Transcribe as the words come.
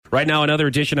Right now, another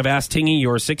edition of Ask Tingy,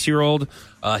 your 6-year-old.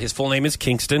 His full name is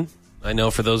Kingston. I know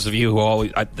for those of you who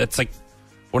always... that's like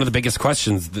one of the biggest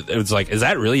questions. It was like, is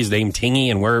that really his name,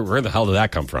 Tingy? And where the hell did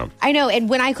that come from? I know, and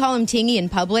when I call him Tingy in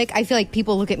public, I feel like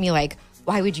people look at me like,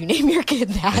 why would you name your kid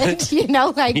that?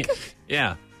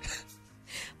 Yeah.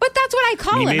 But that's what I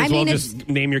call him. You may as well just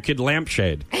name your kid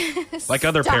Lampshade, like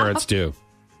other parents do.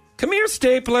 Come here,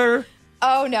 Stapler.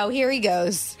 Oh, no, here he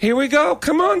goes. Here we go.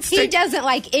 Come on, Stapler. He doesn't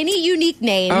like any unique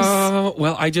names. Oh,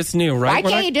 well, I just knew, right? Why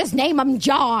can't you just name him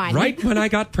John? Right when I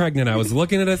got pregnant, I was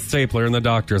looking at a stapler in the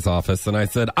doctor's office, and I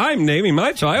said, I'm naming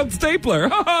my child Stapler.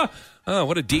 Oh,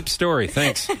 what a deep story.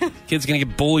 Thanks. Kid's going to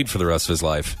get bullied for the rest of his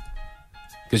life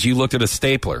because you looked at a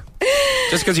stapler.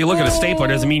 Just because you look at a stapler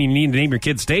doesn't mean you need to name your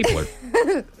kid Stapler.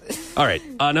 All right,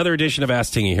 another edition of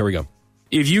Ask Tingy. Here we go.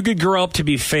 If you could grow up to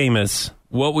be famous,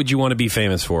 what would you want to be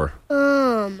famous for?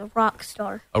 A rock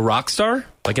star. A rock star?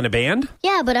 Like in a band?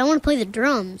 Yeah, but I want to play the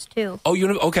drums, too. Oh,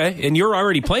 okay. And you're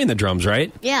already playing the drums,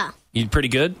 right? Yeah. You pretty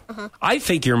good? Uh-huh. I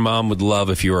think your mom would love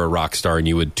if you were a rock star and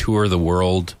you would tour the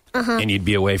world and you'd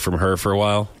be away from her for a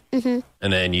while. Mm-hmm.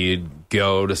 And then you'd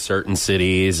go to certain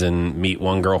cities and meet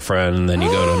one girlfriend, and then you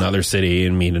go to another city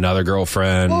and meet another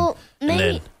girlfriend. Well,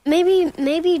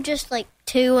 maybe just like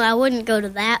 2. I wouldn't go to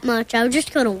that much. I would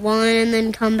just go to 1 and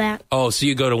then come back. Oh, so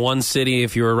you go to one city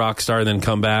if you're a rock star and then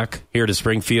come back here to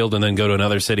Springfield and then go to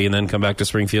another city and then come back to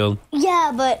Springfield?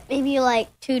 Yeah, but maybe like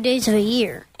 2 days of a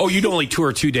year. Oh, you'd only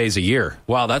tour 2 days a year.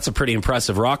 Wow, that's a pretty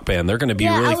impressive rock band. They're going to be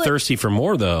really thirsty for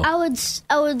more, though. I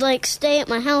would like stay at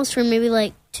my house for maybe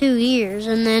like 2 years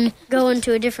and then go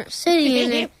into a different city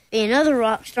and then be another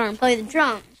rock star and play the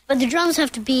drums. But the drums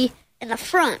have to be in the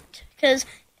front, because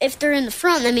if they're in the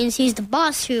front, that means he's the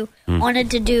boss who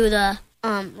wanted to do the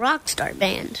rock star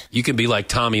band. You could be like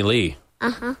Tommy Lee.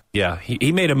 Uh-huh. Yeah,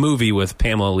 he made a movie with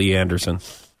Pamela Lee Anderson.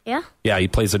 Yeah? Yeah, he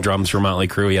plays the drums for Motley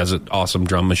Crue. He has an awesome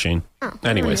drum machine. Oh,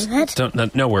 anyways,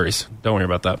 no worries. Don't worry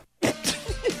about that.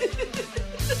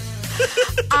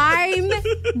 I'm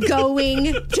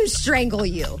going to strangle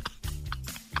you.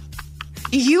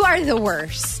 You are the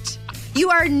worst. You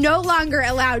are no longer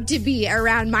allowed to be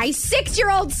around my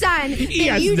 6-year-old son. He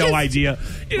has no idea.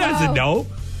 He doesn't know.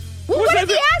 Well, what if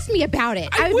he asked me about it?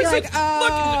 I would be like,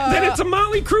 look, then it's a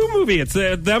Motley Crue movie. It's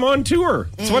them on tour.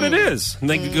 That's what it is. And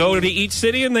they go to each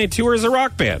city and they tour as a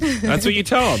rock band. That's what you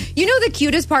tell them. You know, the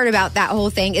cutest part about that whole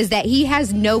thing is that he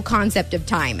has no concept of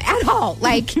time at all.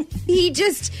 Like, he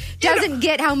just doesn't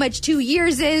get how much 2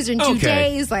 years is in 2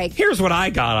 days. Like, here's what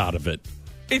I got out of it.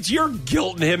 It's you're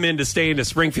guilting him into staying to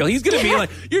Springfield. He's going to be like,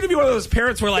 you're going to be one of those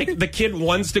parents where, like, the kid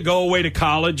wants to go away to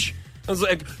college. I was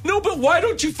like, no, but why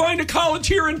don't you find a college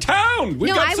here in town?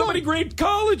 We've got so many great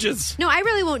colleges. No, I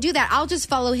really won't do that. I'll just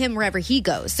follow him wherever he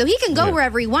goes. So he can go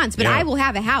wherever he wants, but I will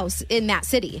have a house in that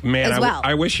city as well.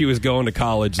 I wish he was going to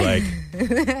college, like,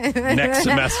 next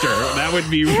semester. That would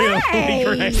be really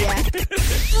great.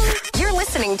 You're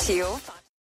listening to